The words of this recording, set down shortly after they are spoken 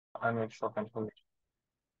Unmute for confirmation.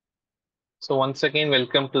 So once again,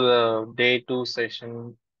 welcome to the day 2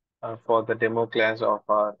 session for the demo class of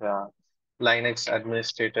our Linux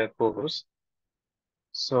administrator course.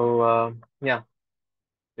 So yeah,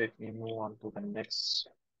 let me move on to the next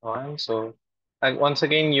one. So once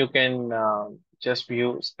again, you can just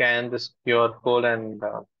scan this QR code, and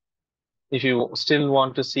if you still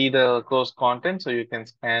want to see the course content, so you can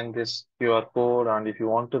scan this QR code, and if you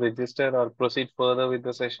want to register or proceed further with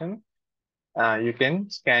the session, you can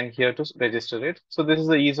scan here to register it. So this is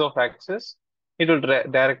the ease of access. It will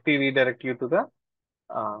directly redirect you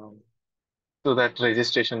um, to that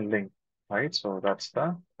registration link, right? So that's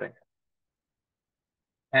the thing.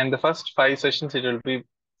 And the first 5 sessions, it will be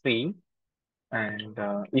free. And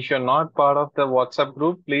if you're not part of the WhatsApp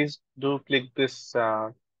group, please do click this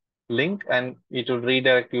link and it will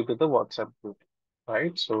redirect you to the WhatsApp group,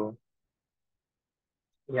 right? So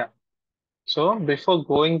yeah. So before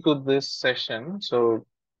going to this session, so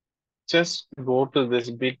just go to this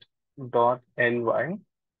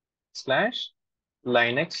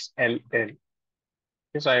bit.ly/LinuxLL.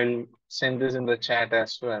 Yes, I'll send this in the chat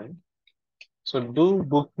as well. So do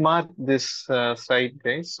bookmark this site,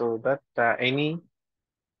 guys, so that anything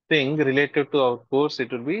related to our course,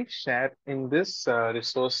 it will be shared in this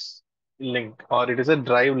resource link, or it is a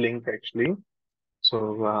drive link actually.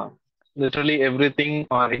 So literally everything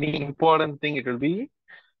or any important thing, it will be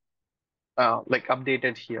like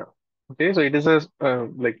updated here. Okay, so it is a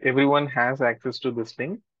like everyone has access to this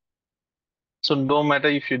link. So no matter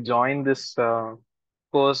if you join this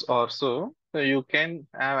course or so you can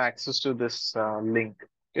have access to this link.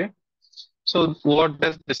 Okay. So what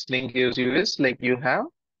does this link gives you is like you have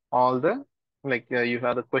all the you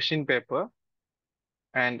have the question paper,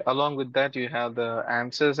 and along with that you have the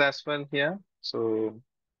answers as well here. So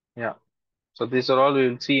yeah. So these are all we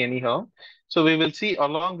will see anyhow. So we will see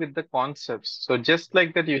along with the concepts. So just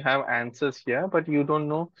like that, you have answers here, but you don't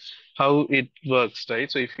know how it works,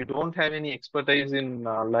 right? So if you don't have any expertise in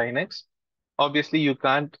Linux, obviously you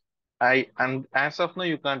can't. And as of now,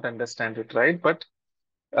 you can't understand it, right? But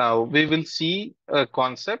we will see a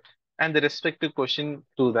concept and the respective question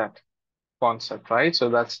to that concept, right? So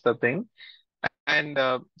that's the thing. And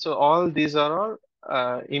so all these are all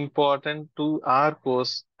important to our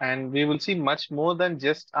course, and we will see much more than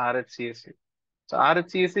just RHCSA. So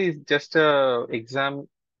RHCSA is just a exam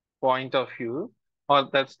point of view, or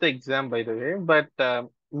that's the exam, by the way. But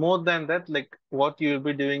more than that, like what you'll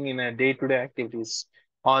be doing in a day-to-day activities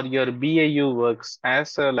or your BAU works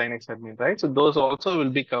as a Linux admin, right? So those also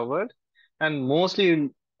will be covered, and mostly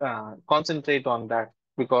you'll concentrate on that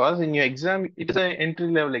because in your exam, it is an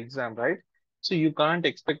entry-level exam, right? So you can't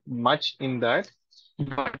expect much in that,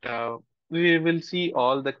 but we will see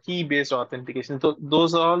all the key-based authentication. So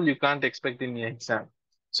those all you can't expect in your exam.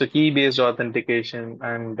 So key-based authentication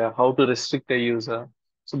and how to restrict a user.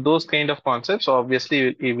 So those kind of concepts,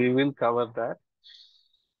 obviously, we will cover that.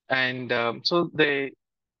 And so the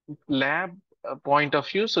lab point of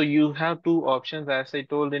view, so you have two options, as I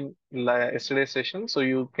told in yesterday's session. So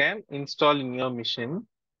you can install in your machine.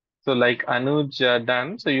 So like Anuj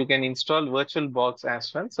done, so you can install VirtualBox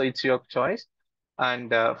as well. So it's your choice.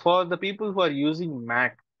 And for the people who are using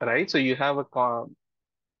Mac, right? So you have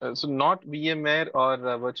so not VMware or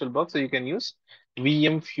VirtualBox, so you can use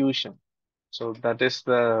VM Fusion. So that is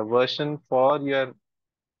the version for your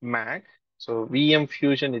Mac. So VM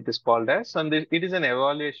Fusion it is called as, and it is an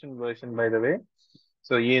evaluation version, by the way.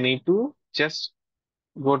 So you need to just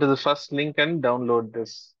go to the first link and download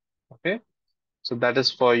this. Okay. So that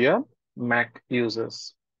is for your Mac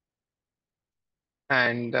users.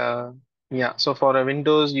 And yeah, so for a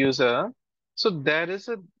Windows user, so there is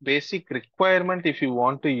a basic requirement if you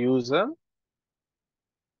want to use a,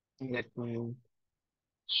 let me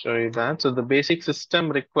show you that. So the basic system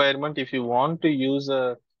requirement, if you want to use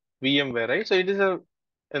a VMware, right? So it is a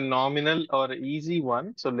nominal or easy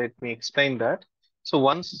one. So let me explain that. So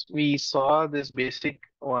once we saw this basic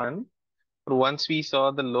one, or once we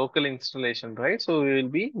saw the local installation, right? So we will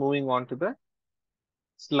be moving on to the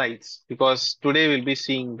slides because today we'll be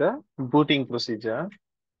seeing the booting procedure.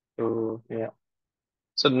 So yeah.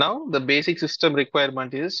 So now the basic system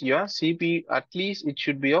requirement is your CPU, at least it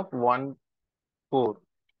should be of 1 core.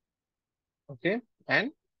 Okay,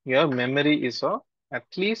 and your memory is of at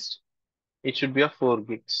least it should be of 4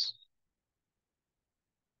 gigs,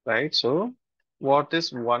 right? So what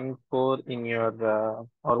is 1 core in your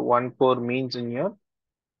or 1 core means in your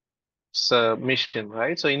submission,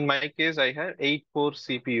 right? So in my case, I have 8 core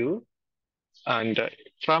CPU, and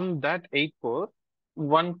from that 8 core,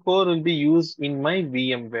 1 core will be used in my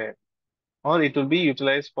VMware, or it will be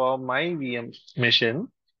utilized for my VM machine.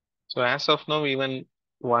 So as of now, even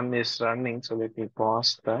one is running. So let me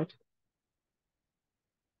pause that.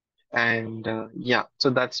 And yeah, so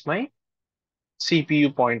that's my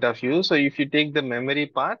CPU point of view. So if you take the memory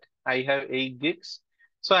part, I have 8 gigs.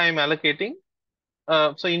 So I'm allocating.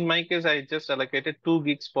 So in my case, I just allocated 2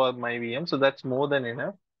 gigs for my VM. So that's more than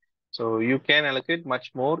enough. So you can allocate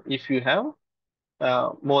much more if you have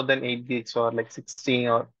more than 8 gigs or like 16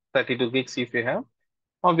 or 32 gigs if you have.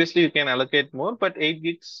 Obviously, you can allocate more, but 8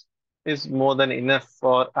 gigs is more than enough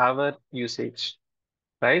for our usage,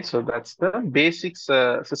 right? So that's the basics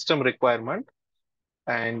system requirement.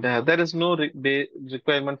 And there is no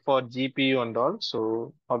requirement for GPU and all.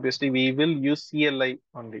 So obviously, we will use CLI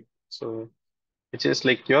only. So which is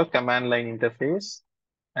like your command line interface,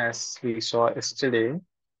 as we saw yesterday.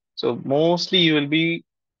 So mostly you will be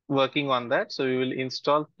working on that. So you will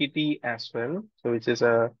install Kitty as well, so which is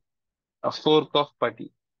a fork of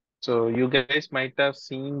Putty. So you guys might have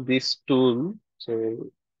seen this tool.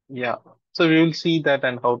 So yeah, so we will see that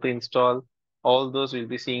and how to install all those we'll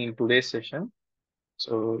be seeing in today's session.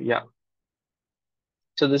 So yeah,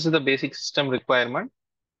 so this is the basic system requirement.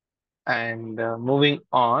 And moving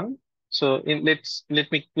on, so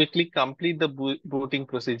let me quickly complete the booting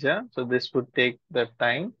procedure. So this would take the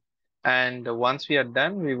time, and once we are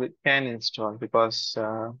done, can install because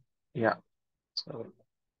yeah. So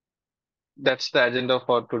that's the agenda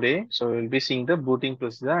for today. So we'll be seeing the booting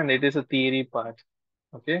procedure, and it is a theory part.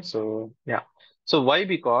 Okay, so yeah. So why?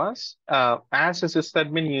 Because as a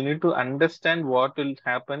sysadmin, you need to understand what will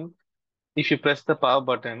happen if you press the power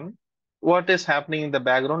button, what is happening in the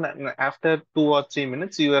background, and after 2 or 3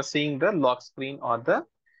 minutes, you are seeing the lock screen or the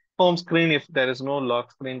home screen if there is no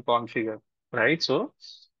lock screen configured, right? So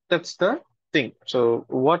that's the thing. So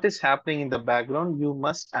what is happening in the background, you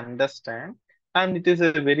must understand. And it is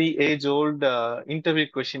a very age-old interview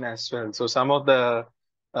question as well. So some of the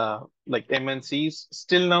like MNCs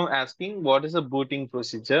still now asking what is a booting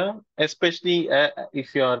procedure, especially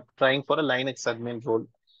if you are trying for a Linux admin role.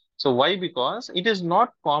 So why? Because it is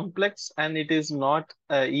not complex and it is not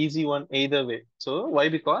easy one either way. So why?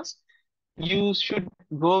 Because you should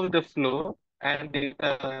go with the flow. And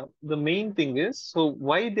the main thing is, so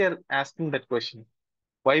why they're asking that question?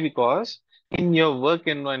 Why? Because in your work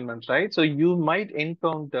environment, right? So you might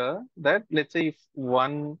encounter that, let's say if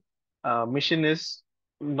one machine is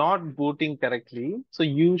not booting correctly, so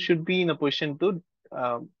you should be in a position to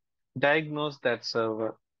um, diagnose that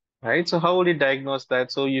server, right? So how would you diagnose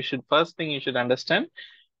that? So you should, first thing you should understand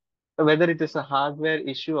whether it is a hardware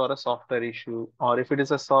issue or a software issue, or if it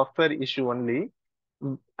is a software issue only,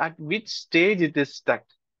 at which stage it is stuck,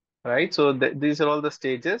 right? So these are all the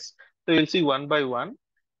stages. So we'll see one by one.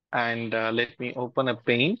 And let me open a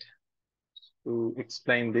paint to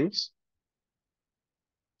explain this.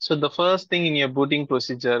 So the first thing in your booting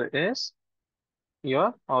procedure is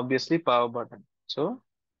your obviously power button. So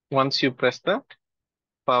once you press the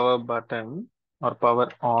power button or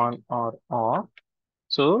power on or off,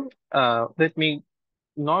 so let me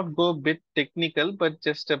not go bit technical, but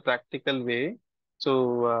just a practical way.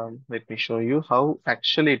 So let me show you how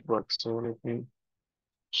actually it works. So let me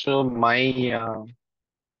show my,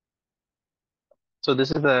 so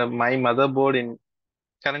this is my motherboard in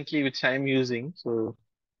currently which I'm using. So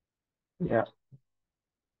yeah,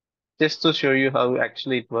 just to show you how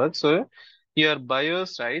actually it works. So your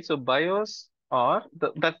BIOS, right? So BIOS or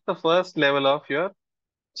that's the first level of your,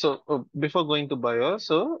 so before going to BIOS,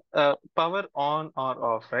 so power on or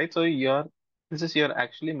off, right? So your, this is your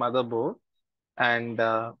actually motherboard. And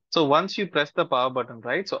so once you press the power button,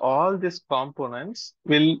 right? So all these components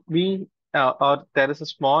will be, or there is a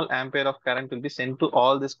small ampere of current will be sent to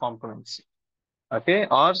all these components. Okay,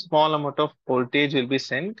 or small amount of voltage will be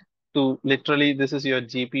sent to literally, this is your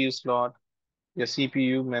GPU slot, your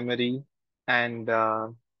CPU memory, and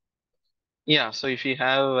yeah, so if you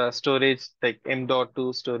have storage like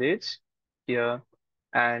M.2 storage here,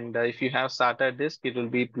 and if you have SATA disk, it will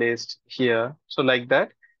be placed here. So like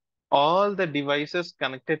that, all the devices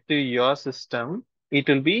connected to your system, it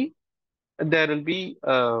will be, there will be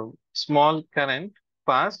a small current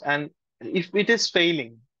passed, and if it is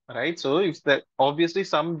failing, right? So if that, obviously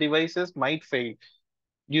some devices might fail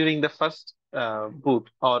during the first boot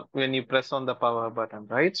or when you press on the power button,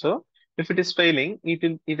 right? So if it is failing,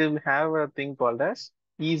 it will have a thing called as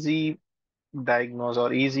easy diagnose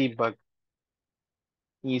or easy debug,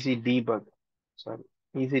 sorry,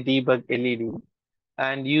 easy debug LED,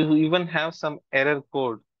 and you even have some error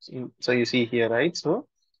code. So you see here, right? So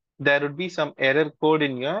there would be some error code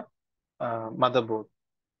in your motherboard.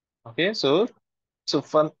 Okay, so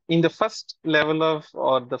in the first level of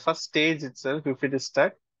or the first stage itself, if it is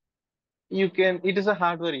stuck, it is a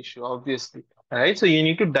hardware issue, obviously, right? So you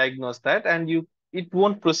need to diagnose that, and it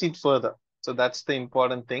won't proceed further. So that's the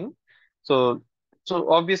important thing. So,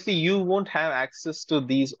 so obviously you won't have access to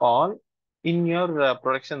these all in your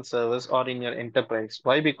production service or in your enterprise.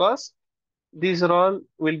 Why? Because these are all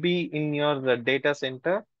will be in your data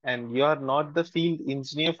center, and you are not the field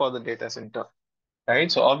engineer for the data center,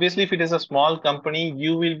 right? So obviously, if it is a small company,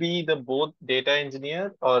 you will be the both data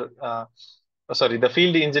engineer or sorry, the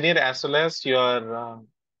field engineer as well as your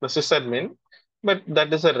the sysadmin. But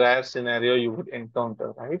that is a rare scenario you would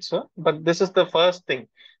encounter, right? So, but this is the first thing.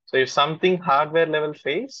 So if something hardware level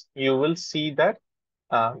fails, you will see that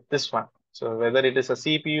this one. So whether it is a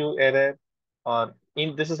CPU error or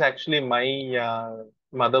this is actually my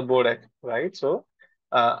motherboard, right? So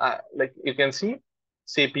like you can see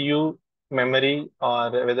CPU, memory, or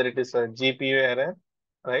whether it is a GPU error,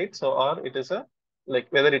 right? So or it is a like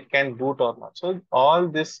whether it can boot or not. So all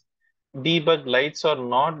this debug lights are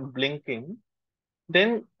not blinking,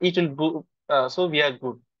 then it will boot. So we are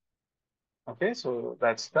good. Okay, so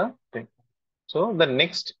that's the thing. So the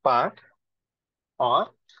next part or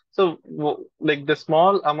so like the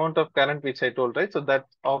small amount of current which I told, right? So that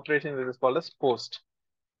operation is called as post.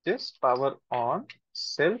 Just power on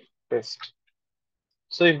self test.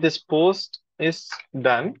 So if this post is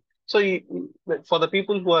done, so like for the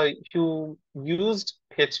people who used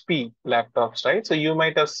HP laptops, right? So you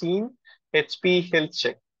might have seen HP health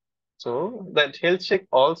check. So that health check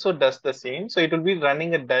also does the same. So it will be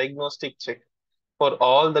running a diagnostic check for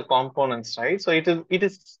all the components, right? So it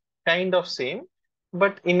is kind of same,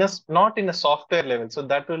 but not in a software level. So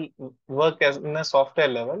that will work as in a software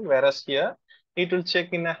level, whereas here it will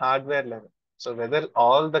check in a hardware level. So whether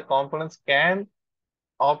all the components can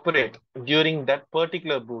operate during that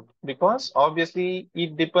particular boot, because obviously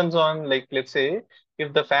it depends on, like, let's say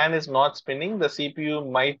if the fan is not spinning, the CPU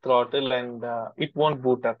might throttle and it won't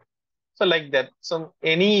boot up. So like that, so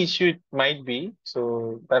any issue it might be.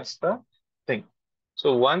 So that's the thing.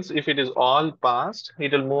 So once if it is all passed,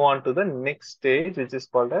 it will move on to the next stage, which is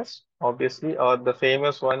called as obviously, or the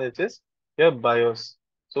famous one, which is your BIOS.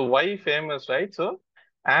 So why famous, right? So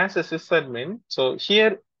as a sysadmin, so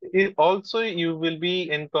here also you will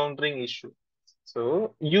be encountering issue.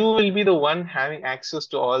 So you will be the one having access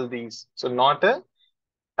to all these. So not a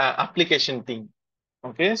application team.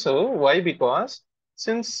 Okay, so why? Because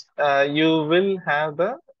since you will have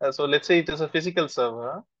so let's say it is a physical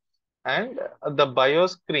server, and the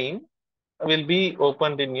BIOS screen will be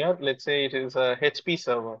opened in your, let's say it is a HP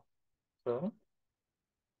server. So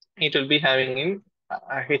it will be having in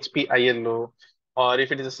a HP ILO, or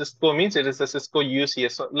if it is a Cisco means it is a Cisco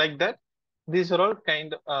UCS. So like that, these are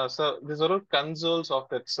all so these are all consoles of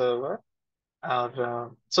that server.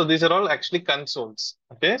 So these are all actually consoles.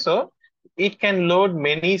 Okay, so it can load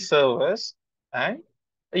many servers, and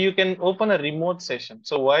you can open a remote session.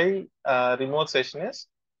 So why remote session is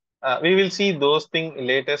we will see those things in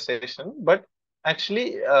later session. But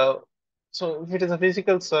actually, so if it is a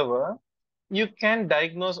physical server, you can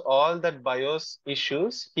diagnose all that BIOS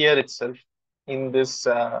issues here itself in this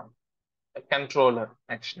controller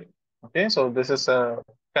actually. Okay, so this is a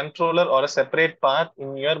controller or a separate part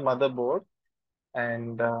in your motherboard,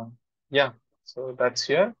 and yeah, so that's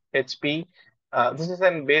your HP. This is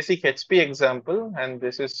a basic HP example, and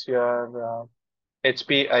this is your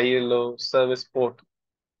HP ILO service port.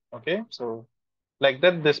 Okay, so like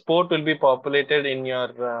that, this port will be populated in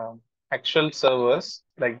your actual servers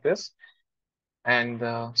like this, and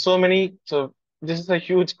so many. So this is a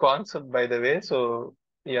huge concept, by the way. So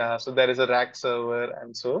yeah, so there is a rack server,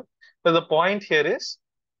 and so. So the point here is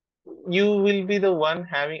you will be the one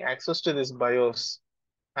having access to this BIOS,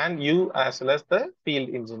 and you as well as the field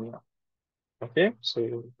engineer. Okay,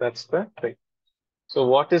 so that's the thing. So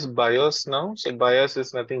what is BIOS now? So BIOS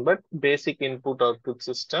is nothing but basic input output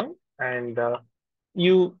system, and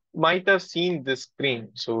you might have seen this screen.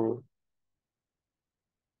 So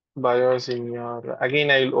BIOS in your, again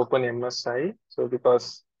I will open MSI. So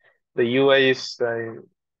because the UI is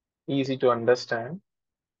easy to understand.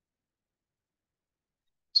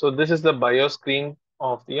 So this is the BIOS screen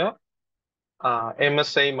of the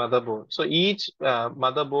MSI motherboard. So each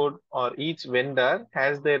motherboard or each vendor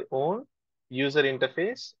has their own user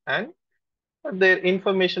interface, and their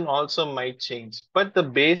information also might change. But the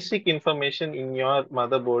basic information in your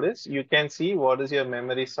motherboard is you can see what is your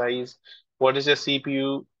memory size, what is your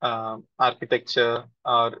CPU architecture,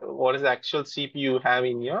 or what is the actual CPU you have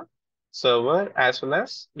in your server, as well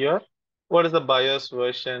as your what is the BIOS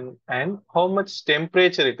version and how much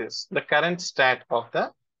temperature it is, the current stat of the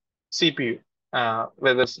CPU,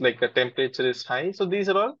 whether it's like the temperature is high. So these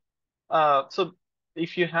are all. So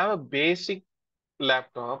if you have a basic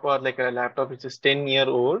laptop or like a laptop which is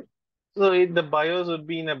 10-year-old, so the BIOS would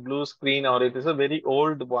be in a blue screen or it is a very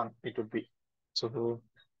old one, it would be. So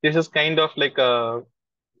this is kind of like a,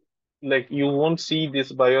 like you won't see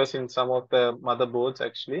this BIOS in some of the motherboards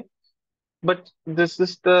actually. But this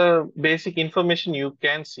is the basic information you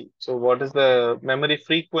can see. So what is the memory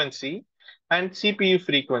frequency and CPU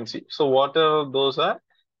frequency? So what are those are?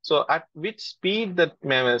 So at which speed that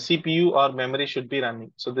CPU or memory should be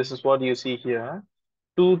running. So this is what you see here,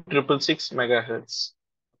 2666 megahertz.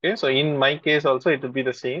 Okay, so in my case also it will be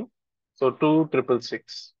the same. So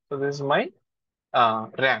 2666. So this is my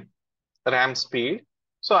RAM speed.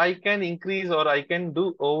 So I can increase or I can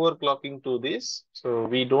do overclocking to this. So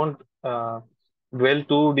we don't dwell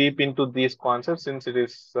too deep into these concepts since it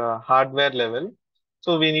is hardware level.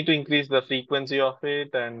 So we need to increase the frequency of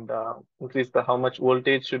it and increase the how much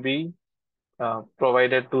voltage should be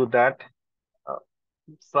provided to that uh,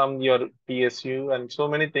 from your PSU and so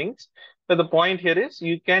many things. But the point here is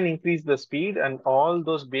you can increase the speed and all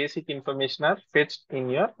those basic information are fetched in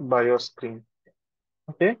your BIOS screen.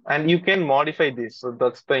 Okay, and you can modify this. So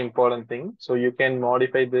that's the important thing. So you can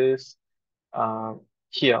modify this uh,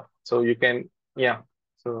 here. So you can, yeah.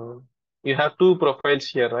 So you have two profiles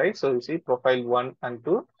here, right? So you see profile 1 and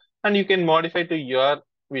 2, and you can modify to your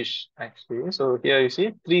wish actually. So here you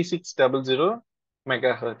see 3600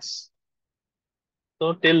 megahertz.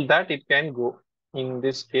 So till that it can go. In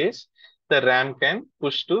this case, the RAM can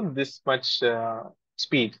push to this much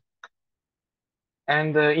speed.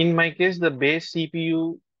 And in my case, the base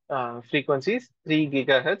CPU frequency is 3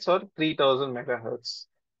 gigahertz or 3000 megahertz.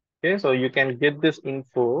 Okay, so you can get this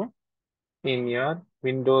info in your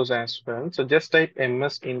Windows as well. So just type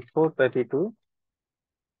ms info 32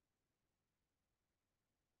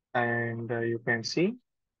 and you can see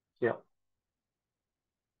here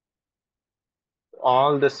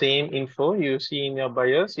all the same info you see in your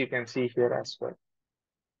BIOS, you can see here as well.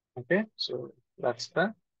 Okay, so that's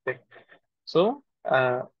the thing. So,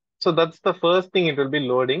 so that's the first thing it will be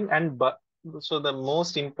loading. And but so the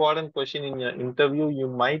most important question in your interview you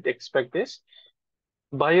might expect is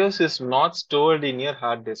BIOS is not stored in your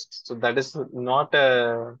hard disk. So that is not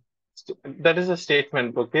a that is a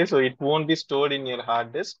statement. Okay, so it won't be stored in your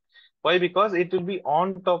hard disk. Why? Because it will be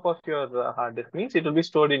on top of your hard disk. Means it will be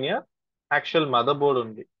stored in your actual motherboard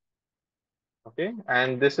only. Okay,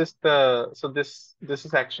 and this is the so this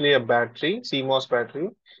is actually a battery, CMOS battery.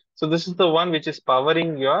 So this is the one which is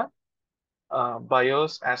powering your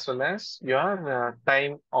BIOS as well as your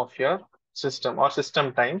time of your system or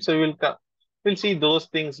system time. So we'll see those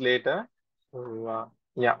things later. So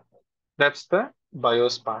yeah, that's the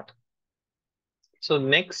BIOS part. So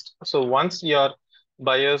next, so once your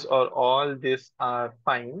BIOS or all this are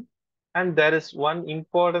fine, and there is one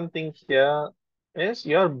important thing here is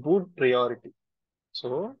your boot priority.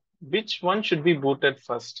 So which one should be booted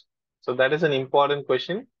first? So that is an important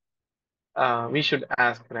question we should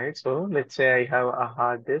ask, right? So let's say I have a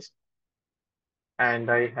hard disk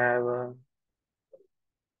and I have a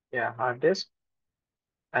yeah hard disk,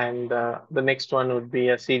 and the next one would be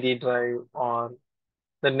a CD drive, or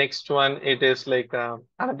the next one it is like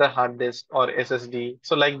another hard disk or SSD.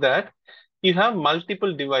 So like that, you have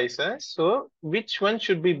multiple devices. So which one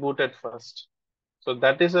should be booted first? So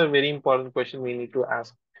that is a very important question we need to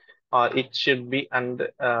ask, or it should be and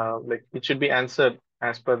like it should be answered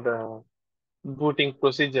as per the booting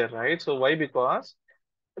procedure, right? So why? Because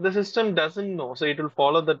the system doesn't know, so it will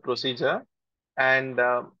follow that procedure. And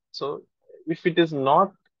so if it is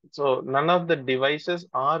not, so none of the devices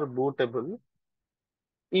are bootable,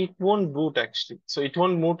 it won't boot actually. So it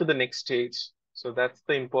won't move to the next stage. So that's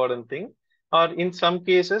the important thing. Or in some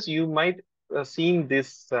cases, you might seen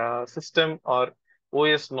this system or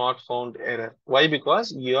OS not found error. Why?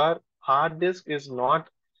 Because your hard disk is not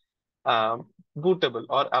bootable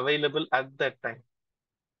or available at that time,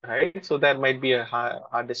 right? So there might be a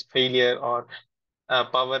hard disk failure or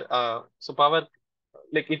power. So power,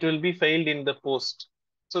 like it will be failed in the post.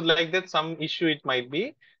 So like that, some issue it might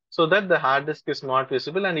be, so that the hard disk is not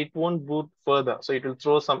visible and it won't boot further. So it will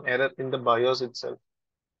throw some error in the BIOS itself.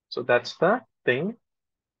 So that's the thing.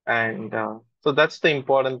 And so that's the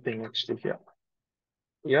important thing actually here.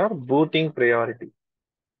 Your booting priority.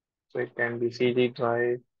 So it can be CD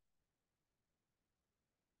drive,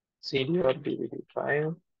 CD or DVD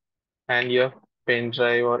drive, and your pen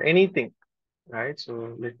drive or anything, right?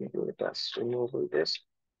 So let me do it as removable disk,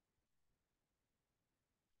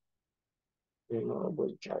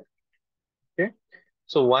 removable drive. Okay.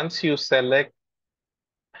 So once you select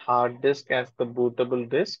hard disk as the bootable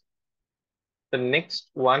disk, the next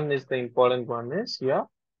one is the important one is, yeah,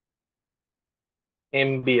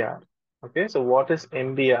 MBR. Okay, so what is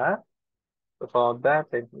MBR? So for that,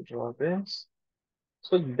 let me draw this.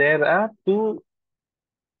 So there are two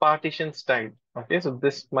partition style. Okay, so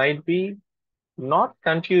this might be not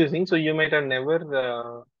confusing. So you might have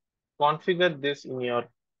never configured this in your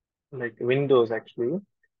like Windows actually.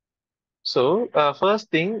 So first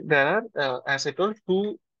thing, there are, as I told,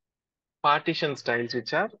 two partition styles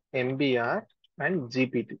which are MBR and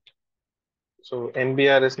GPT. So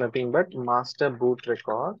MBR is nothing but master boot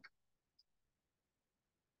record,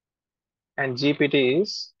 and GPT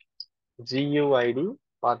is GUID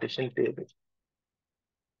partition table.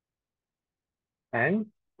 And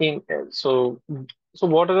in so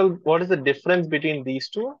what is the difference between these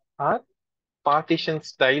two are partition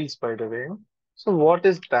styles, by the way. So what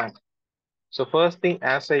is that? So first thing,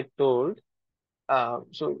 as I told,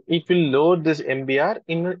 so it will load this MBR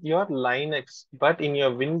in your Linux, but in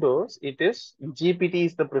your Windows, it is GPT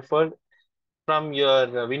is the preferred from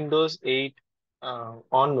your Windows 8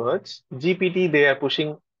 onwards. GPT they are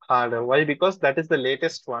pushing harder. Why? Because that is the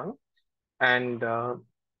latest one, and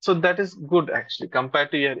so that is good actually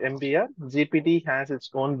compared to your MBR. GPT has its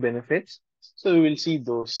own benefits, so we will see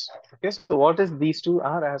those. Okay, so what is these two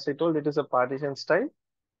are? As I told, it is a partition style,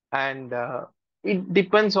 and it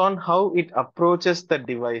depends on how it approaches the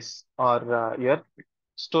device or your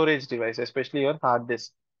storage device, especially your hard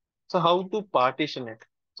disk. So how to partition it?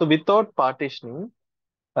 So without partitioning,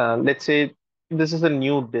 let's say this is a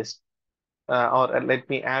new disk, or let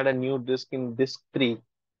me add a new disk in disk 3.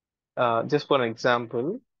 Just for an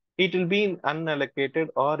example, it will be in unallocated,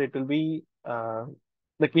 or it will be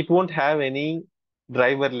like it won't have any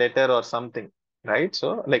driver letter or something, right?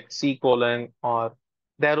 So like C colon, or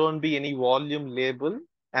there won't be any volume label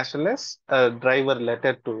as well as a driver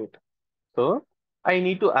letter to it. So I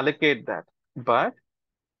need to allocate that. But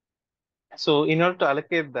so in order to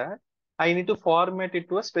allocate that, I need to format it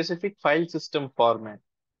to a specific file system format.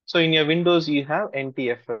 So in your Windows, you have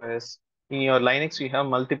NTFS. In your Linux, you have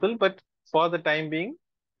multiple, but for the time being,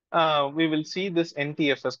 we will see this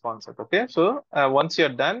NTFS concept. Okay, so once you're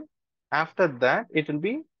done, after that, it will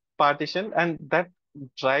be partitioned, and that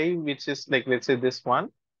drive, which is like, let's say this one,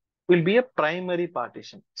 will be a primary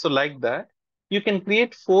partition. So like that, you can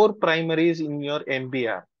create four primaries in your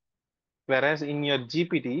MBR. Whereas in your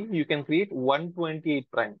GPT, you can create 128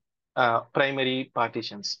 primary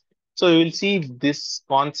partitions. So you will see this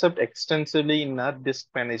concept extensively in our disk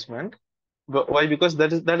management. Why? Because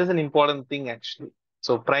that is an important thing actually.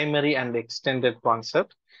 So primary and extended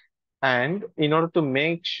concept. And in order to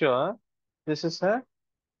make sure this is a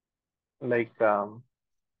like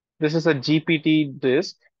this is a GPT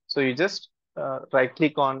disk. So you just right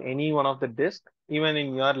click on any one of the disk, even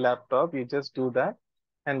in your laptop, you just do that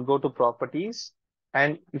and go to properties.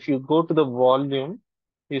 And if you go to the volume,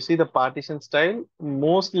 you see the partition style,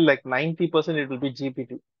 mostly like 90% it will be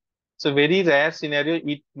GPT. So very rare scenario,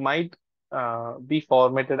 it might be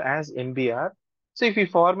formatted as MBR. So if you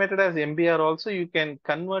format it as MBR also, you can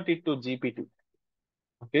convert it to GPT.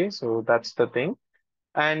 Okay, so that's the thing.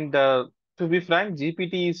 And to be frank,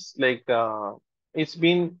 GPT is like it's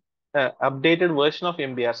been updated version of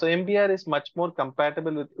MBR. So MBR is much more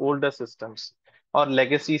compatible with older systems or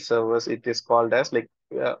legacy servers. It is called as like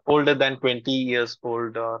older than 20 years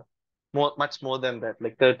old, or much more than that,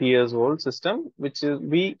 like 30 years old system, which is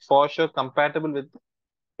be for sure compatible with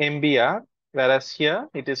MBR, whereas here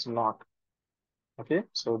it is not. Okay,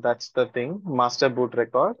 so that's the thing, master boot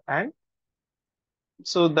record. And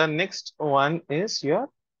so the next one is your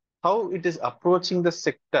how it is approaching the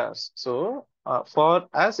sectors. So for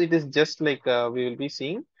us, it is just like we will be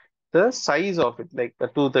seeing the size of it, like the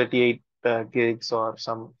 238 gigs or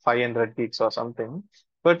some 500 gigs or something.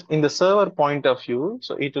 But in the server point of view,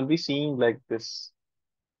 so it will be seeing like this.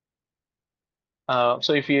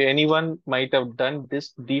 So if you anyone might have done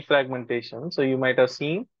this defragmentation, so you might have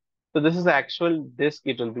seen. So this is the actual disk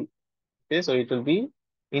it will be. Okay, so it will be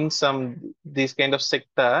in some these kind of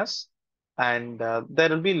sectors, and there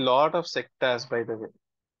will be lot of sectors, by the way.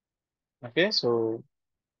 Okay, so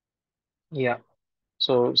yeah,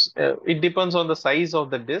 so it depends on the size of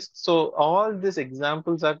the disk. So all these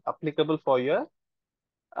examples are applicable for your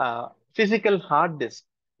physical hard disk,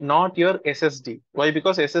 not your SSD. Why?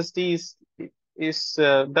 Because SSD is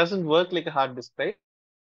doesn't work like a hard disk, right?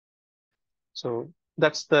 So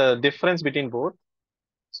that's the difference between both.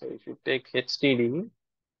 So if you take HDD,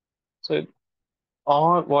 so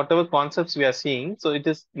or whatever concepts we are seeing, so it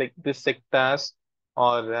is like the sectors,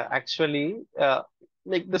 or actually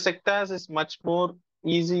like the sectors is much more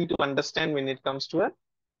easy to understand when it comes to a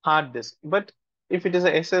hard disk. But if it is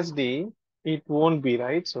a SSD, it won't be,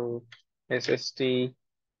 right? So SSD,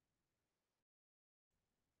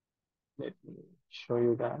 Let me show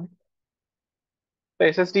you that. The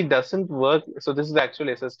SSD doesn't work. So this is the actual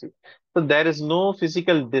SSD. So there is no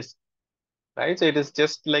physical disk, right? So it is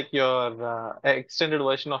just like your extended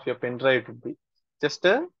version of your pen drive would be just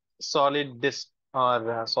a solid disk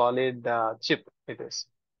or a solid chip. It is.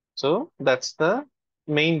 So that's the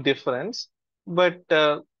main difference. But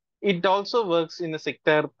it also works in a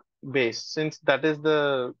sector base since that is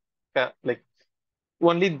the like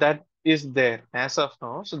only that is there as of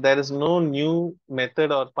now. So there is no new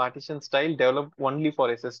method or partition style developed only for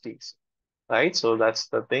SSDs, right? So that's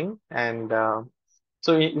the thing. And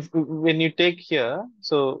so when you take here,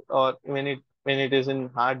 so or when it is in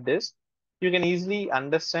hard disk, you can easily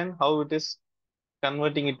understand how it is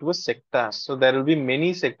converting it to a sectors. So there will be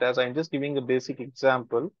many sectors. I'm just giving a basic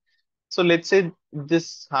example. So let's say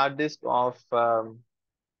this hard disk of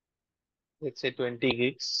let's say 20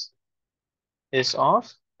 gigs is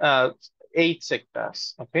of uh, 8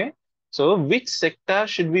 sectors. Okay. So which sector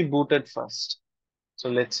should be booted first? So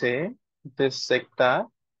let's say this sector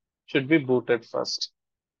should be booted first,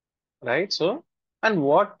 right? So, and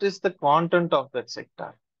what is the content of that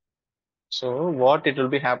sector? So what it will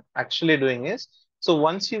be actually doing is, so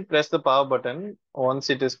once you press the power button, once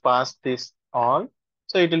it is past this all,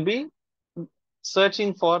 so it will be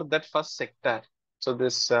searching for that first sector. So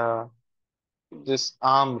this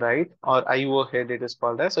arm, right, or IO head it is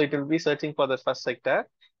called as. So it will be searching for the first sector.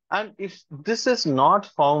 And if this is not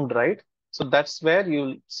found, right, so that's where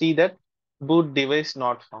you'll see that boot device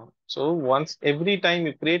not found. So once every time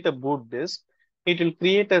you create a boot disk, it will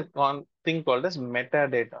create a thing called as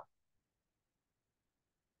metadata.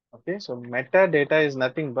 Okay, so metadata is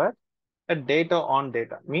nothing but a data on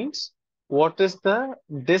data means what is the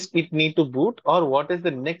disk it need to boot or what is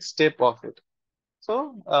the next step of it.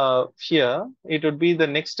 So here it would be the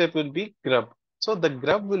next step will be grub. So the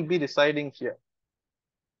grub will be residing here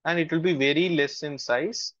and it will be very less in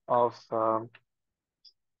size of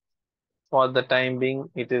for the time being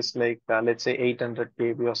it is like let's say 800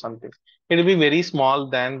 KB or something. It will be very small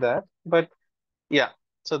than that, but yeah.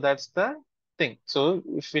 So that's the thing. So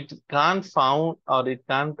if it can't found or it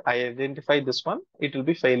can't identify this one, it will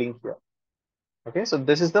be failing here. Okay, so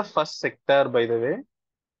this is the first sector by the way.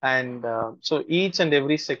 And so each and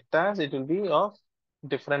every sectors, it will be of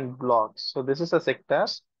different blocks. So this is a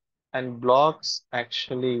sectors and blocks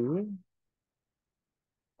actually,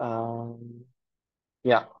 um,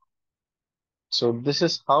 yeah. So this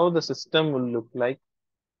is how the system will look like.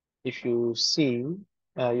 If you see,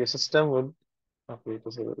 your system would, okay, it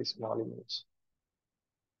is a very small image.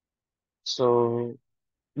 So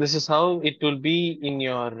this is how it will be in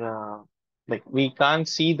your, like we can't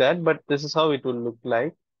see that, but this is how it will look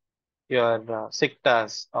like. Your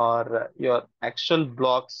sectors or your actual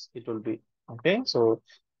blocks it will be okay. So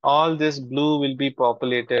all this blue will be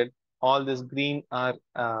populated, all this green are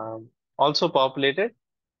also populated,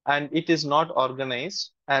 and it is not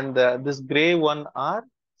organized, and this gray one are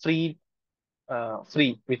free,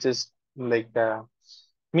 free, which is like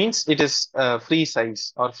means it is free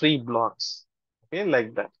size or free blocks, okay,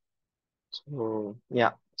 like that. So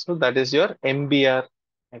yeah, so that is your MBR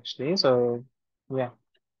actually. So yeah.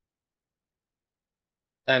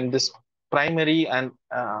 And this primary and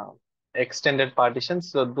extended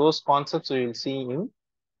partitions. So those concepts we will see in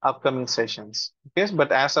upcoming sessions. Okay,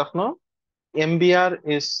 but as of now, MBR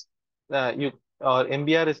is you or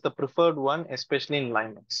MBR is the preferred one, especially in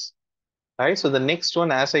Linux. Right. So the next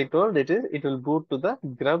one, as I told, it will boot to the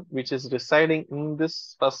grub which is residing in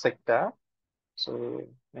this first sector. So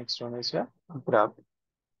next one is grub.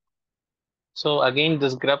 So again,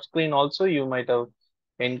 this grub screen also you might have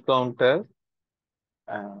encountered,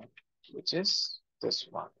 uh, which is this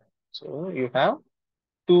one. So you have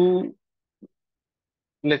two,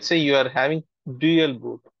 let's say you are having dual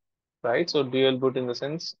boot, right? So dual boot in the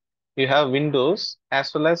sense you have Windows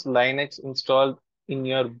as well as Linux installed in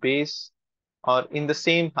your base or in the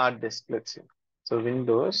same hard disk, let's say. So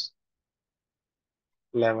Windows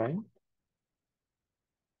 11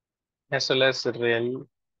 as well as RHEL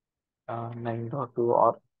 9.2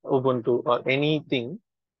 or Ubuntu or anything,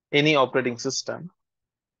 any operating system.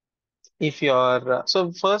 If you are,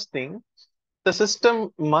 so first thing, the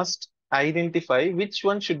system must identify which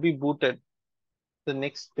one should be booted the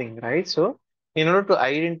next thing, right? So in order to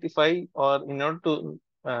identify or in order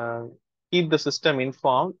to keep the system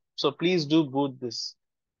informed, so please do boot this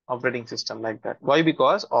operating system like that. Why?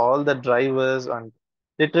 Because all the drivers and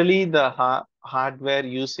literally the hardware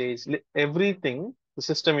usage, everything, the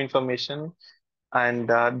system information and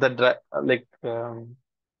like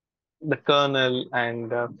the kernel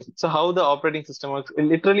and so how the operating system works,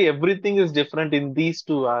 literally everything is different in these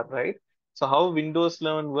two are right. So how Windows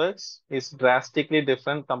 11 works is drastically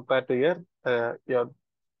different compared to your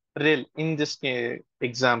real in this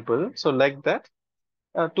example. So like that,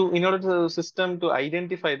 to in order to the system to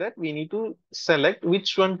identify that, we need to select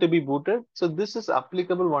which one to be booted. So this is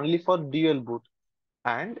applicable only for dual boot.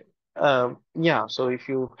 And yeah, so if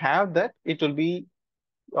you have that, it will be,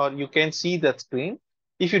 or you can see that screen.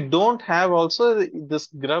 If you don't have also, this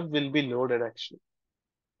grub will be loaded actually.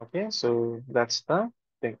 Okay, so that's the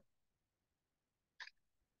thing.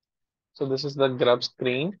 So this is the grub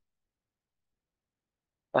screen,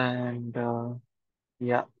 and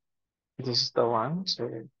yeah, this is the one. So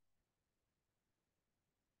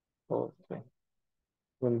okay,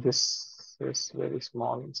 well, this is very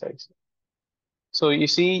small inside. So you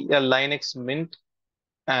see a Linux Mint,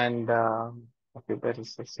 and okay, that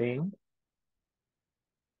is the same.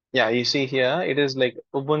 Yeah, you see here it is like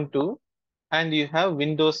Ubuntu, and you have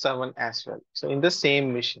Windows 7 as well. So in the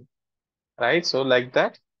same machine, right? So like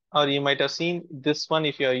that, or you might have seen this one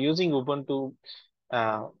if you are using Ubuntu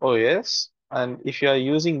OS, and if you are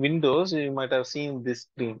using Windows, you might have seen this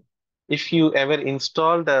screen. If you ever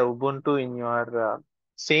installed Ubuntu in your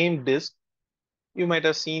same disk, you might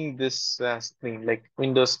have seen this screen like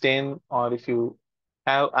Windows 10, or if you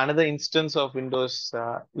have another instance of Windows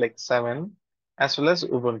like 7 as well as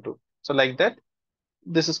Ubuntu. So like that,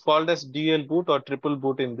 this is called as dual boot or triple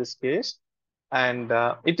boot in this case. And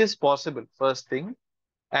it is possible, first thing.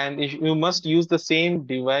 And if you must use the same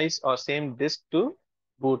device or same disk to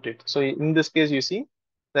boot it. So in this case, you see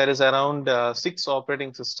there is around 6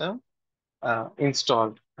 operating system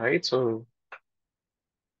installed, right? So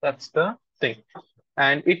that's the thing.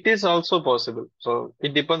 And it is also possible. So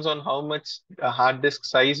it depends on how much hard disk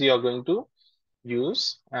size you are going to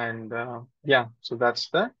use. And yeah, so that's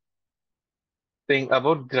the thing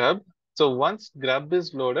about grub. So once grub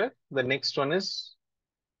is loaded, the next one is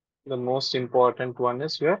the most important one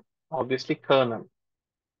is your obviously kernel.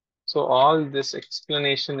 So all this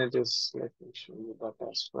explanation, it is, let me show you that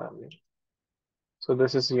as well. So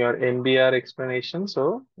this is your NBR explanation.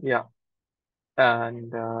 So yeah,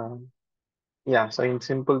 and yeah, so in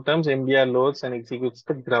simple terms, NBR loads and executes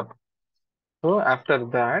the grub. So after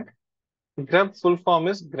that, grub full form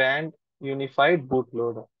is Grand Unified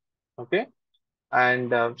Bootloader. Okay,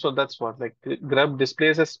 and so that's what like grub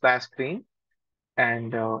displays a splash screen,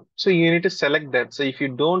 and so you need to select that. So if you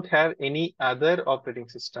don't have any other operating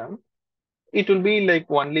system, it will be like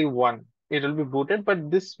only one. It will be booted,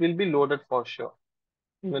 but this will be loaded for sure.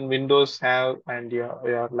 Even Windows have, and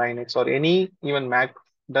your Linux or any even Mac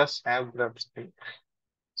does have grub screen.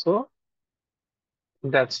 So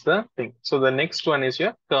that's the thing. So the next one is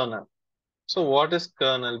your kernel. So what is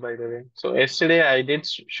kernel, by the way? So yesterday I did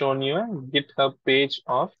shown you a GitHub page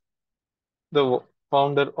of the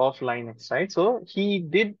founder of Linux, right? So he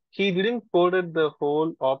didn't coded the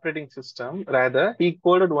whole operating system. Rather, he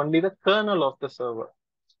coded only the kernel of the server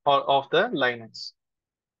or of the Linux,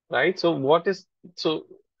 right? So so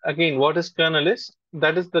again, what is kernel is?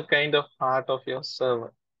 That is the kind of heart of your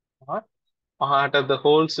server, heart, heart of the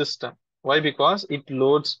whole system. Why? Because it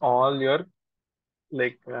loads all your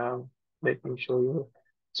like let me show you.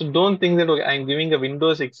 So don't think that okay, I'm giving a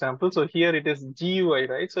Windows example. So here it is GUI,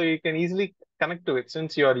 right? So you can easily connect to it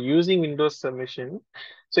since you are using Windows submission.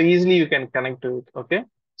 So easily you can connect to it. Okay.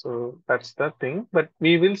 So that's the thing. But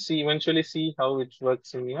we will see eventually see how it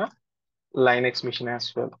works in your Linux machine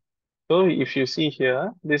as well. So if you see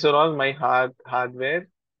here, these are all my hardware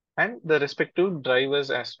and the respective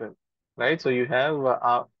drivers as well, right? So you have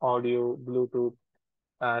audio, Bluetooth,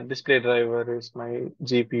 display driver is my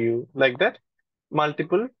GPU, like that.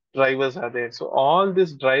 Multiple drivers are there. So all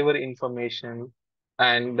this driver information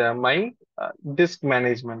and my disk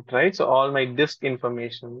management, right? So all my disk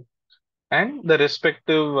information and the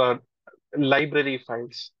respective library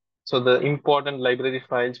files. So the important library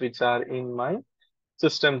files which are in my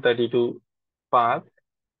system32 path,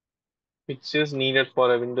 which is needed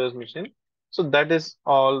for a Windows machine. So that is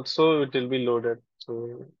also it will be loaded.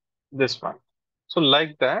 So this one. So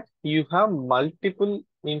like that, you have multiple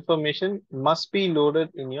information must be loaded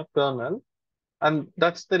in your kernel, and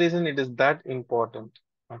that's the reason it is that important.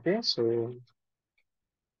 Okay, so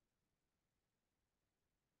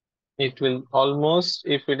it will almost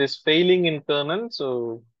if it is failing in kernel,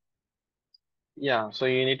 so yeah, so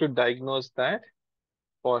you need to diagnose that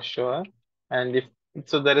for sure. And if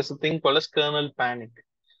so, there is a thing called as kernel panic.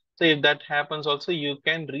 So if that happens also, you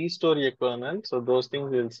can restore your kernel. So those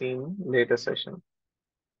things we'll see in later session.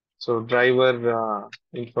 So driver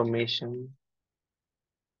information,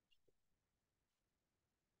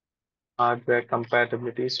 hardware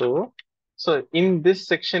compatibility. So So in this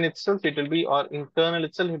section itself, it will be, or in kernel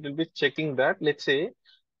itself, it will be checking that, let's say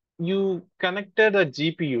you connected a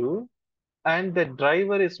GPU and the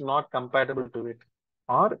driver is not compatible to it,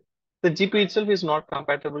 or the GPU itself is not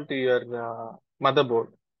compatible to your motherboard.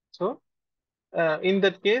 So in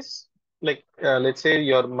that case, like let's say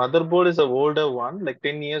your motherboard is a older one, like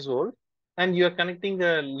 10 years old, and you are connecting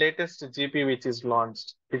the latest GPU which is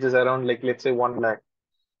launched, which is around like let's say 1 lakh,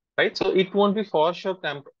 right? So it won't be for sure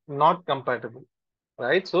not compatible,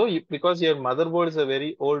 right? So because your motherboard is a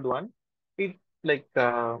very old one, it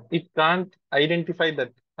it can't identify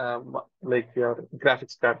that like your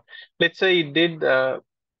graphics card. Let's say it did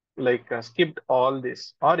skipped all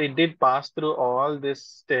this, or it did pass through all these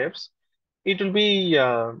steps, it will be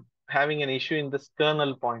having an issue in this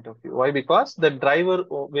kernel point of view. Why? Because the driver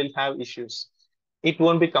will have issues. It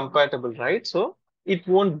won't be compatible, right? So it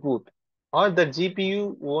won't boot, or the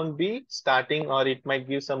GPU won't be starting, or it might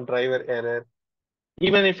give some driver error.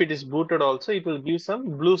 Even if it is booted also, it will give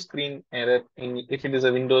some blue screen error if it is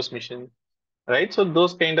a Windows machine, right? So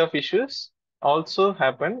those kind of issues also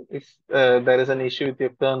happen if there is an issue with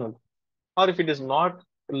your kernel, or if it is not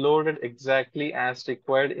loaded exactly as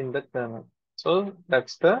required in the kernel. So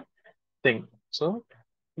that's the thing. So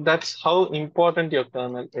that's how important your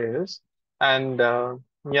kernel is. And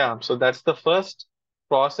yeah, so that's the first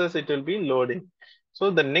process it will be loading. So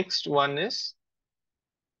the next one is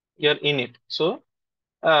your init. So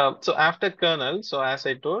after kernel, so as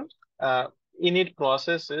I told, init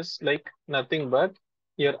process is like nothing but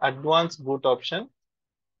your advanced boot option,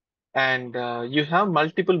 and you have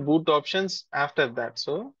multiple boot options after that.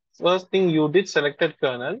 So first thing you did selected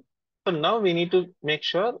kernel. So now we need to make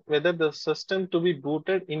sure whether the system to be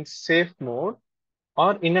booted in safe mode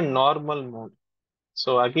or in a normal mode.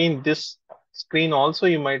 So again, this screen also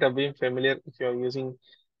you might have been familiar if you're using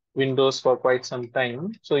Windows for quite some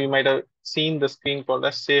time. So you might have seen the screen called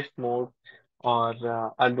as safe mode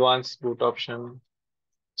or advanced boot option.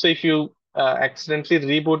 So if you accidentally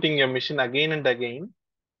rebooting your machine again and again,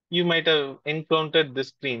 you might have encountered this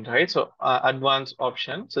screen, right? So advanced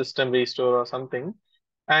option, system restore or something.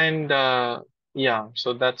 And yeah,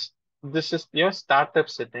 so this is your startup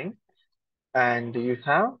setting, and you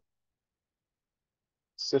have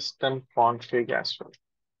system config as well,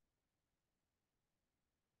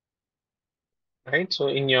 right? So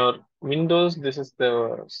in your Windows, this is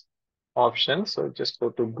the option. So just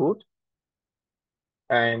go to boot,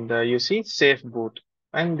 and you see safe boot,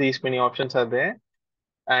 and these many options are there.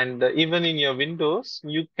 And even in your Windows,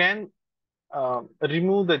 you can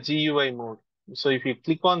remove the GUI mode. So if you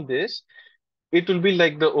click on this, it will be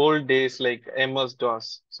like the old days, like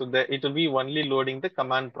MS-DOS. So that it will be only loading the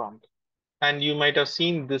command prompt. And you might have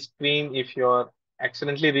seen this screen if you're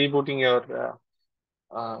accidentally rebooting your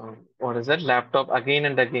what is that laptop again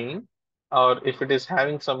and again, or if it is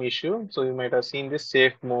having some issue. So you might have seen this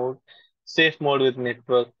safe mode with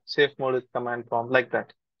network, safe mode with command prompt, like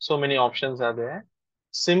that. So many options are there.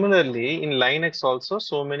 Similarly, in Linux also,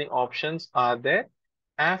 so many options are there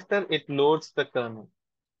after it loads the kernel,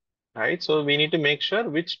 right? So we need to make sure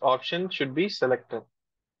which option should be selected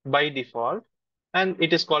by default, and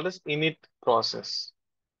it is called as init process.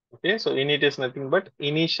 Okay, so init is nothing but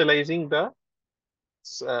initializing the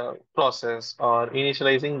process or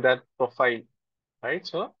initializing that profile, right?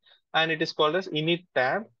 So, and it is called as init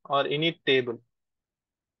tab or init table.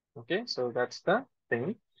 Okay, so that's the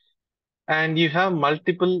thing. And you have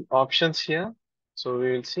multiple options here. So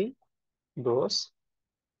we will see those.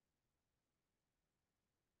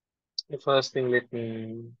 The first thing, let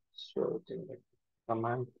me show the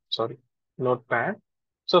command, sorry, notepad.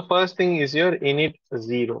 So first thing is your init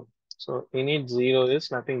 0. So init 0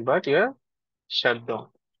 is nothing but your shutdown.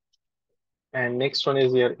 And next one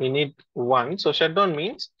is your init 1. So shutdown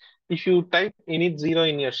means if you type init 0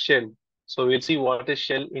 in your shell, so we'll see what is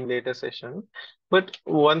shell in later session. But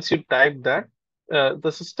once you type that,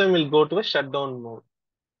 the system will go to a shutdown mode.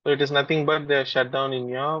 So it is nothing but the shutdown in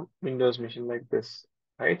your Windows machine like this,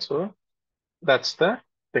 right? So that's the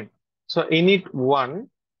thing. So init 1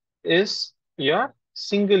 is your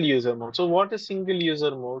single user mode. So what is single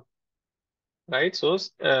user mode, right? So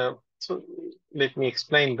let me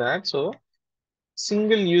explain that. So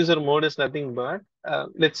single user mode is nothing but,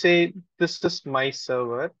 let's say this is my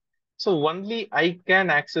server. So only I can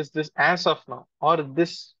access this as of now, or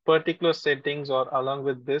this particular settings or along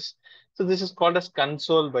with this. So this is called as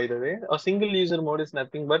console, by the way. A single user mode is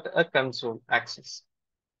nothing but a console access.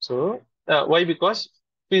 So why? Because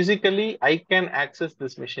physically I can access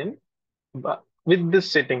this machine but with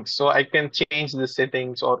this settings. So I can change the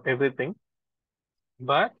settings or everything.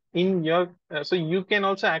 But in your, so you can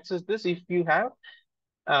also access this if you have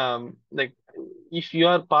like if you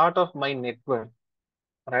are part of my network,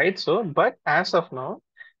 right? So, but as of now,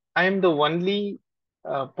 I am the only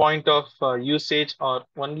point of usage or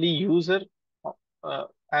only user uh,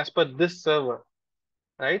 as per this server,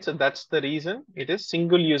 right? So that's the reason it is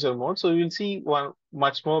single user mode. So we'll see one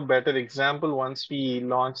much more better example once we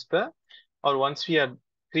launch the or once we have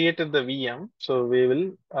created the VM. So we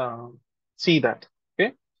will see that.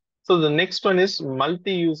 Okay. So the next one is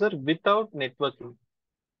multi-user without networking.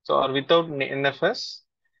 So or without NFS.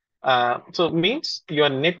 So means your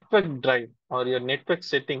network drive or your network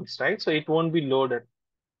settings, right? So it won't be loaded.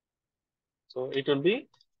 So it will be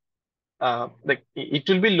like it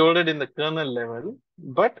will be loaded in the kernel level,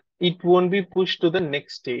 but it won't be pushed to the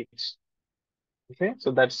next stage. Okay,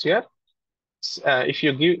 so that's your if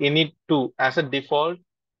you give init 2 as a default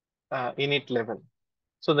init level.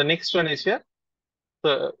 So the next one is here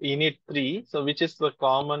the init 3, so which is the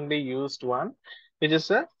commonly used one, which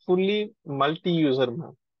is a fully multi-user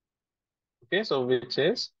mode. Okay, so which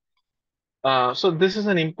is so this is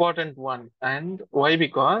an important one, and why?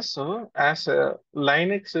 Because so as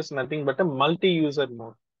Linux is nothing but a multi-user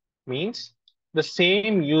mode, means the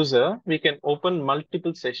same user we can open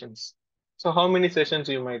multiple sessions. So how many sessions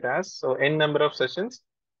you might ask? So n number of sessions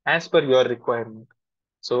as per your requirement.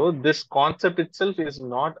 So this concept itself is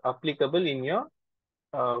not applicable in your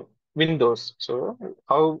uh, Windows. So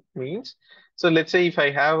how means? So let's say if I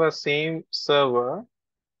have a same server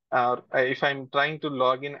if I'm trying to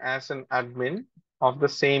log in as an admin of the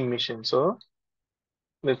same mission. So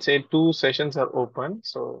let's say two sessions are open.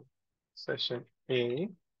 So session A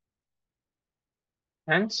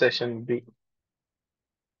and session B,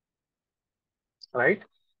 right?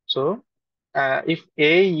 So if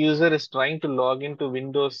a user is trying to log into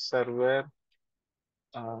Windows Server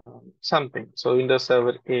something, so Windows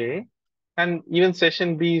Server A, and even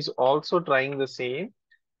session B is also trying the same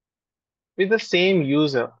with the same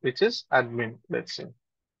user, which is admin, let's say,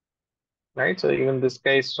 right? So even this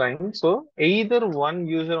guy is trying. So either one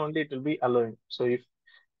user only it will be allowing. So if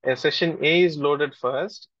session A is loaded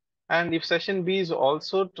first, and if session B is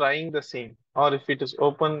also trying the same, or if it is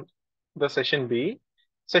open the session B,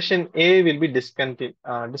 session A will be disconnected.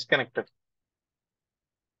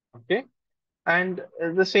 Okay, and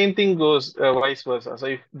the same thing goes vice versa. So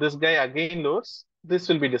if this guy again loads, this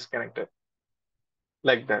will be disconnected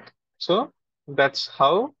like that. So that's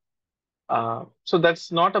how. So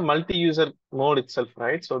that's not a multi-user mode itself,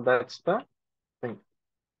 right? So that's the thing.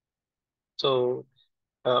 So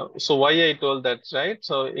so why I told that, right?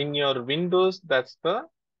 So in your Windows, that's the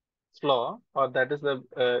flaw or that is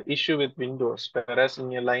the issue with Windows. Whereas in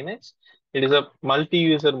your Linux, it is a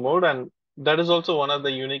multi-user mode, and that is also one of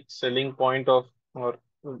the unique selling point of or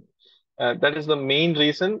that is the main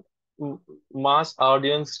reason mass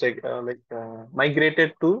audience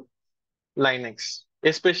migrated to Linux,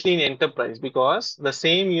 especially in enterprise, because the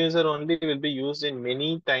same user only will be used in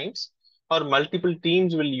many times or multiple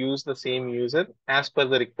teams will use the same user as per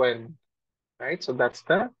the requirement, right? So that's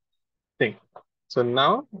the thing. So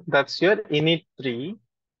now that's your init 3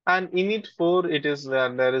 and init 4 it is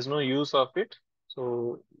there is no use of it.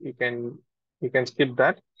 So you can skip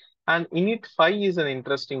that. And init 5 is an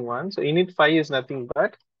interesting one. So init 5 is nothing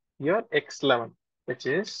but your X11, which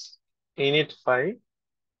is init 5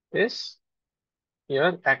 is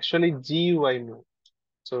your actually GUI mode.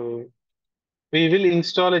 So we will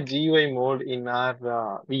install a GUI mode in our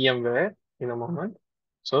VMware in a moment.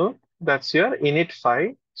 So that's your init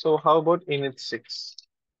 5. So how about init 6?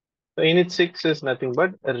 So init 6 is nothing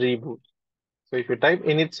but a reboot. So if you type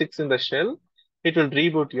init 6 in the shell, it will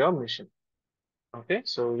reboot your machine. Okay,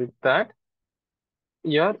 so with that,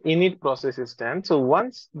 your init process is done. So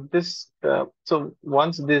once these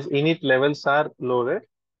init levels are loaded,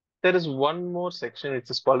 there is one more section which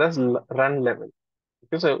is called as run level.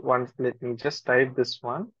 Okay, so once let me just type this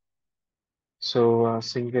one. So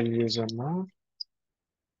single user now.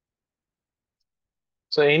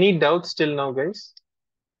 So any doubts till now, guys?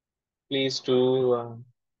 Please do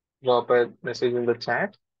drop a message in the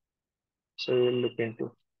chat. So we'll look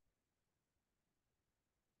into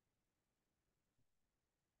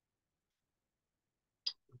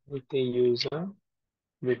with the user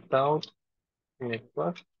without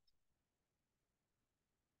network.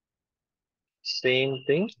 Same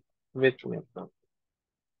thing with network.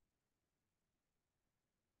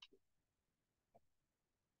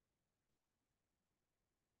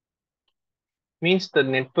 Means the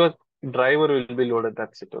network driver will be loaded.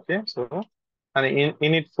 That's it. Okay. So and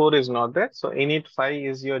init 4 is not that. So init 5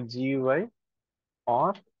 is your GUI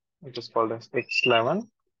or it is called as X11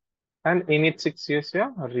 and init 6 is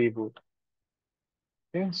your reboot.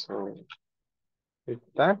 Okay. So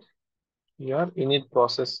With that, your init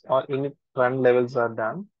process or init run levels are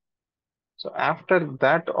done. So after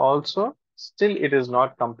that also, still it is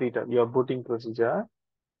not completed, your booting procedure.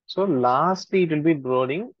 So lastly, it will be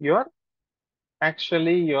loading your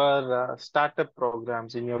actually your startup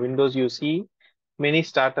programs. In your Windows, you see many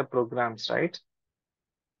startup programs, right?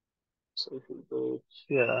 So if you go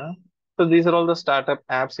here, so these are all the startup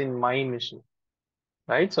apps in my machine,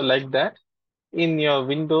 right? So like that, in your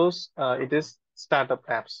Windows, it is startup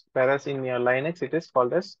apps, whereas in your Linux, it is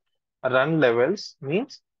called as run levels.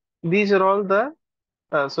 Means these are all the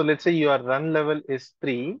so let's say your run level is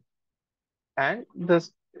 3, and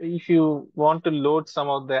this if you want to load some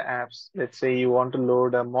of the apps, let's say you want to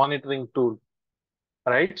load a monitoring tool,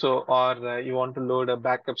 right? So or you want to load a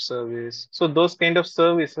backup service. So those kind of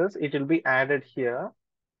services, it will be added here.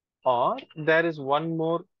 Or there is one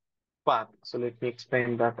more path. So let me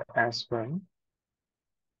explain that as well.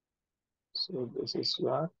 So this is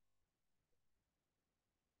your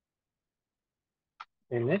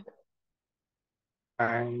init,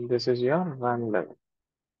 and this is your run level.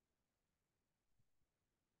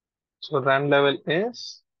 So run level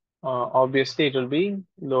is obviously it will be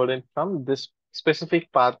loaded from this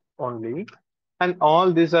specific path only. And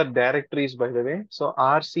all these are directories, by the way. So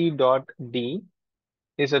rc.d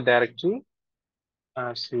is a directory,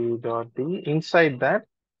 rc.d. Inside that,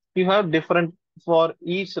 you have different, for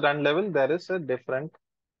each run level, there is a different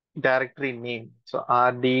directory name. So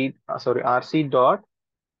rc dot,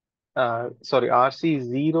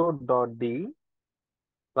 rc0.d,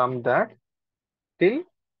 from that till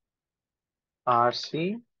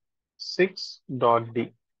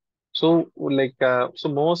rc6.d. So so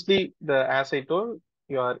mostly as I told,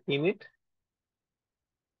 your init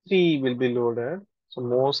 3 will be loaded. So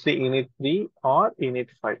mostly init 3 or init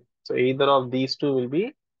 5. So either of these two will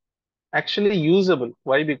be actually usable.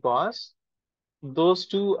 Why? Because those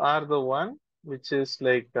two are the one which is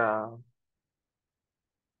how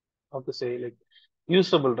to say, like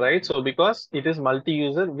usable, right? So because it is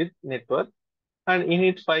multi-user with network, and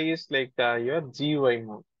init 5 is your GUI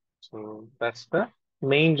mode. So that's the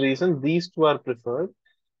main reason these two are preferred.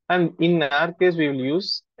 And in our case, we will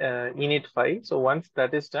use init 5. So once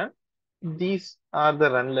that is done, these are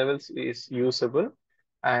the run levels is usable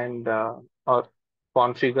and or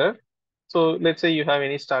configured. So let's say you have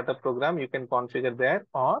any startup program, you can configure there,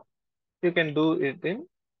 or you can do it in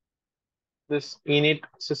this init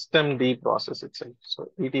systemd process itself.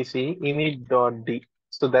 So etc init.d.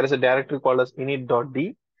 So there is a directory called as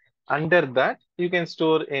init.d. Under that, you can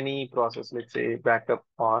store any process, let's say backup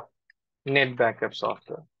or net backup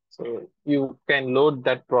software. So you can load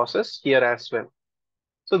that process here as well.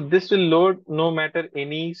 So this will load no matter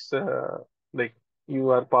any, like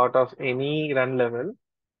you are part of any run level.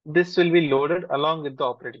 This will be loaded along with the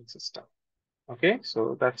operating system. Okay,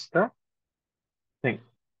 so that's the thing.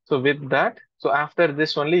 So with that, so after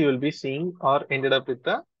this only you will be seeing or ended up with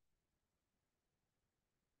the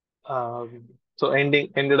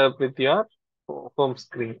ended up with your home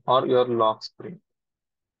screen or your lock screen.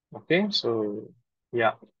 Okay, so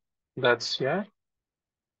yeah, that's your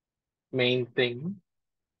main thing.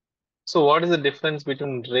 So what is the difference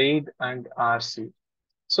between RAID and RC?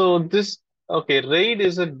 So this, okay, RAID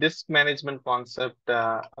is a disk management concept,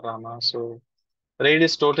 Rama. So RAID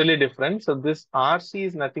is totally different. So this RC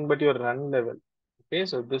is nothing but your run level. Okay,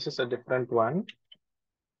 so this is a different one.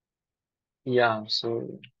 Yeah,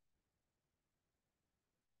 so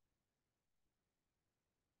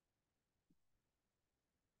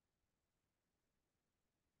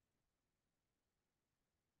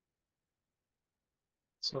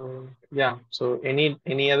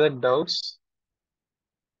any other doubts?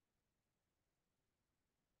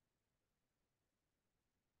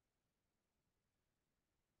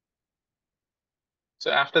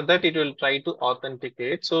 So after that, it will try to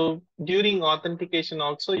authenticate. So during authentication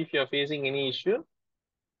also, if you are facing any issue,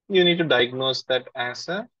 you need to diagnose that as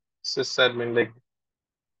a sysadmin,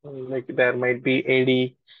 like there might be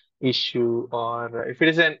AD issue, or if it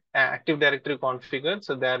is an Active Directory configured,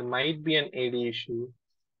 so there might be an AD issue.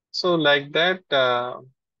 So like that,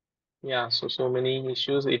 yeah, so many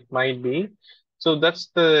issues it might be. So that's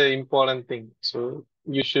the important thing. So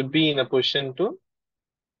you should be in a position to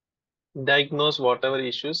diagnose whatever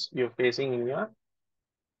issues you're facing in your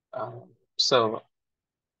uh, server.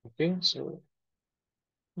 Okay, so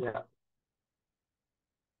yeah.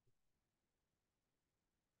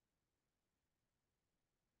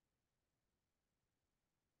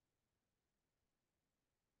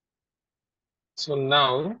 So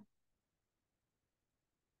now,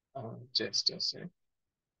 just a sec.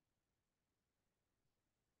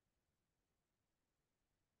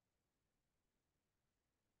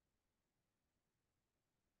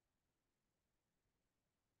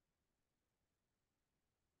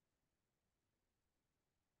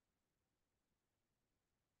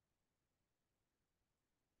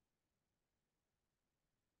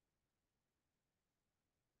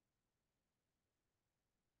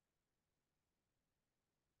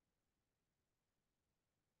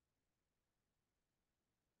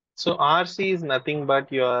 So RC is nothing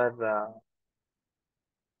but your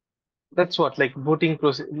that's what like booting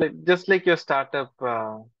process, like just like your startup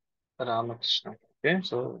Ramakrishna. Okay,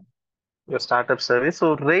 so your startup service.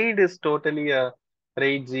 So RAID is totally a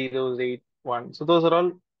RAID 0, RAID 1. So those are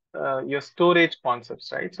all your storage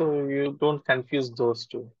concepts, right? So you don't confuse those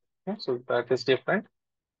two. Okay? So that is different.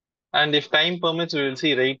 And if time permits, we will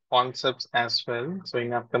see RAID concepts as well. So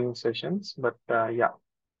in upcoming sessions. But yeah.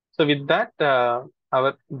 So with that,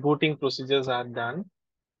 our booting procedures are done.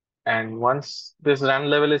 And once this run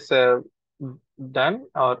level is done,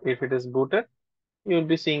 or if it is booted, you'll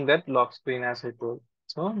be seeing that lock screen as I told.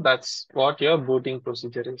 So that's what your booting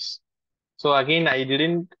procedure is. So again, I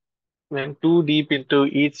didn't went too deep into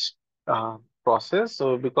each process.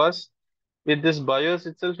 So because with this BIOS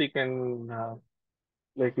itself, you can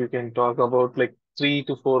like you can talk about like 3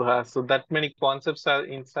 to 4 hours. So that many concepts are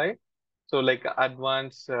inside. So like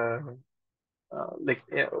advanced like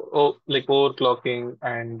overclocking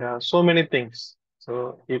and so many things.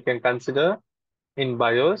 So you can consider in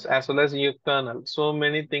BIOS as well as in your kernel. So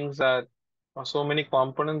many things are, or so many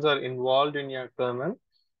components are involved in your kernel.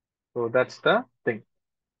 So that's the thing.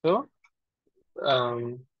 So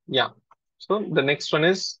yeah. So the next one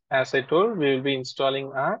is, as I told, we will be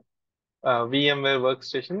installing our VMware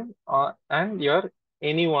workstation and your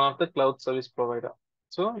any one of the cloud service provider.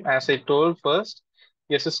 So as I told first,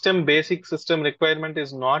 your system basic system requirement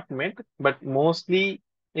is not met, but mostly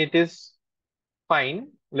it is fine.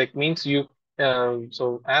 Like means you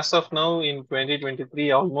so as of now in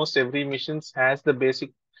 2023, almost every machine has the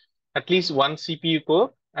basic at least one CPU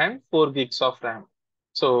core and 4 gigs of RAM.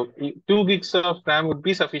 So 2 gigs of RAM would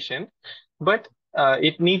be sufficient, but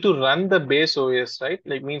it need to run the base OS, right?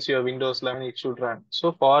 Like means your Windows 11, it should run.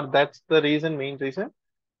 So for that's the reason, main reason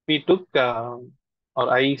we took, or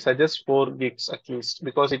I suggest 4 gigs at least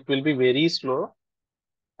because it will be very slow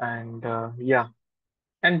and yeah,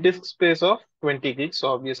 and disk space of 20 gigs. So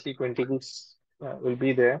obviously 20 gigs will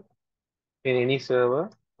be there in any server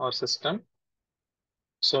or system.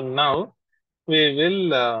 So now we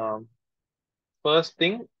will first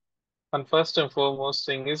thing and first and foremost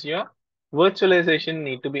thing is your virtualization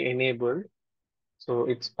need to be enabled. So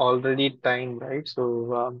it's already time, right?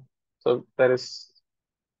 So so there is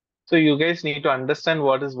so you guys need to understand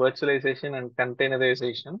what is virtualization and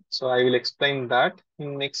containerization. So I will explain that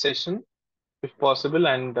in next session if possible.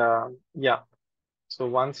 And yeah, so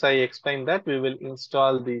once I explain that, we will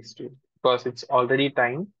install these two because it's already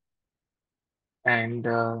time. And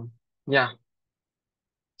yeah,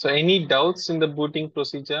 so any doubts in the booting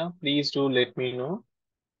procedure, please do let me know.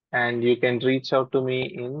 And you can reach out to me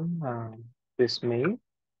in this mail.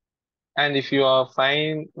 And if you are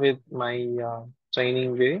fine with my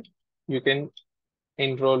training way, you can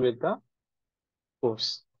enroll with the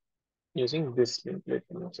course using this link. Let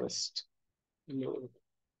me just load.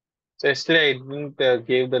 So yesterday I didn't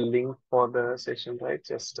give the link for the session, right?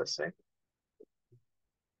 Just a sec.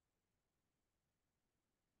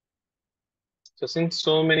 So since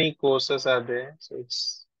so many courses are there, so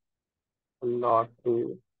it's a lot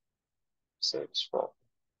to search for.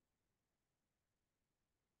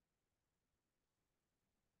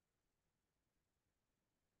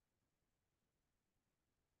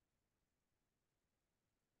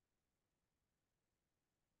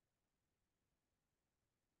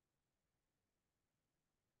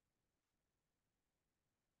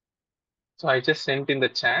 So I just sent in the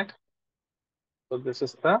chat. So this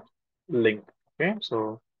is the link. Okay.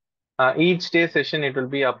 So each day session it will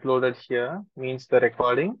be uploaded here, means the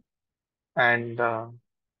recording, and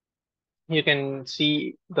you can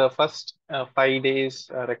see the first 5 days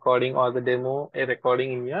recording or the demo a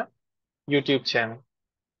recording in your YouTube channel.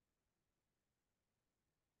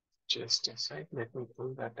 Just a sec, let me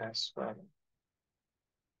pull that as well.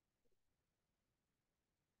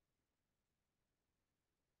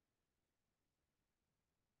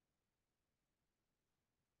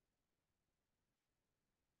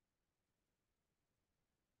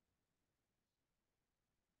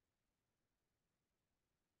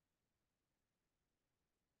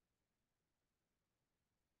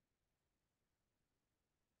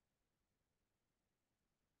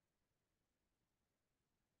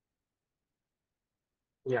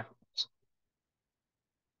 Yeah.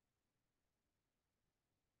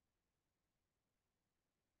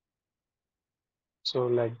 So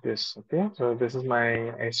like this, okay. So this is my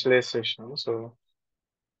yesterday session. So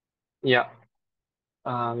yeah,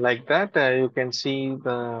 like that, you can see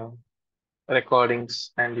the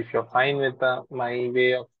recordings, and if you're fine with my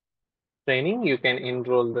way of training, you can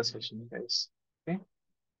enroll the session, guys. Okay.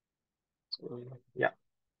 So yeah.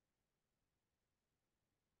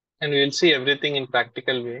 and we'll see everything in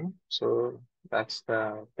practical way. So that's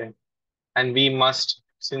the thing. And we must,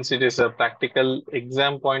 since it is a practical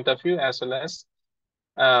exam point of view, uh,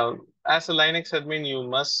 as a Linux admin, you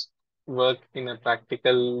must work in a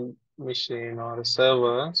practical machine or a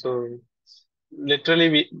server. So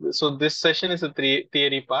literally, so this session is a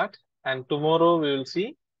theory part, and tomorrow we will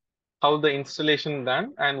see how the installation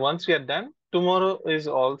done. And once we are done, tomorrow is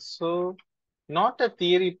also not a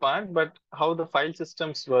theory part, but how the file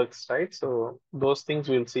systems works, right? So those things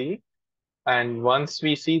we'll see. And once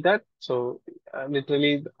we see that, so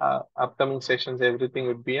literally upcoming sessions, everything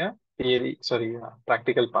would be a theory, sorry,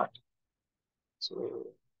 practical part. So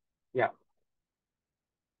yeah.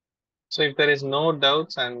 So if there is no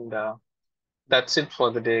doubts, and that's it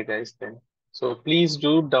for the day, guys, then. So please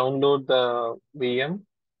do download the VM,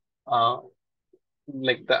 uh,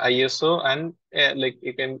 like the ISO, and like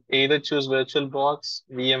you can either choose VirtualBox,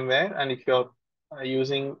 VMware, and if you're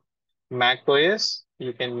using Mac OS,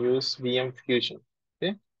 you can use VM Fusion.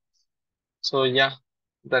 Okay. So yeah,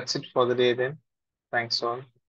 that's it for the day then. Thanks all.